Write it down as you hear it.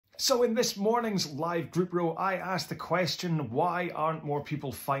So in this morning's live group row, I asked the question, why aren't more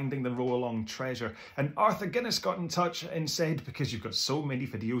people finding the row along treasure? And Arthur Guinness got in touch and said, because you've got so many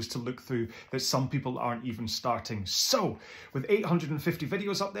videos to look through that some people aren't even starting. So with 850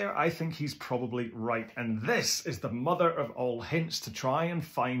 videos up there, I think he's probably right. And this is the mother of all hints to try and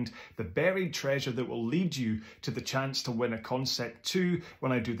find the buried treasure that will lead you to the chance to win a Concept 2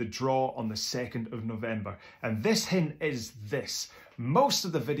 when I do the draw on the 2nd of November. And this hint is this. Most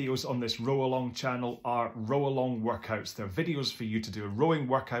of the videos on this row along channel are row along workouts. They're videos for you to do a rowing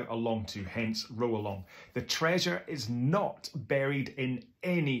workout along to, hence row along. The treasure is not buried in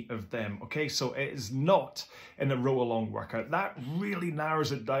any of them, okay? So it is not in a row along workout. That really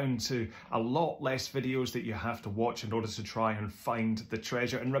narrows it down to a lot less videos that you have to watch in order to try and find the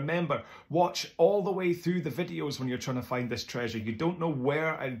treasure. And remember, watch all the way through the videos when you're trying to find this treasure. You don't know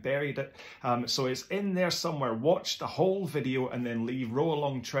where I buried it, so it's in there somewhere. Watch the whole video and then leave row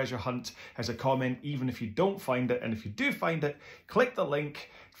along treasure hunt as a comment, even if you don't find it. And if you do find it, click the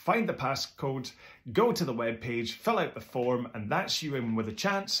link, find the passcode, go to the web page, fill out the form, and that's you in with a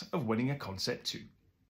chance of winning a Concept 2.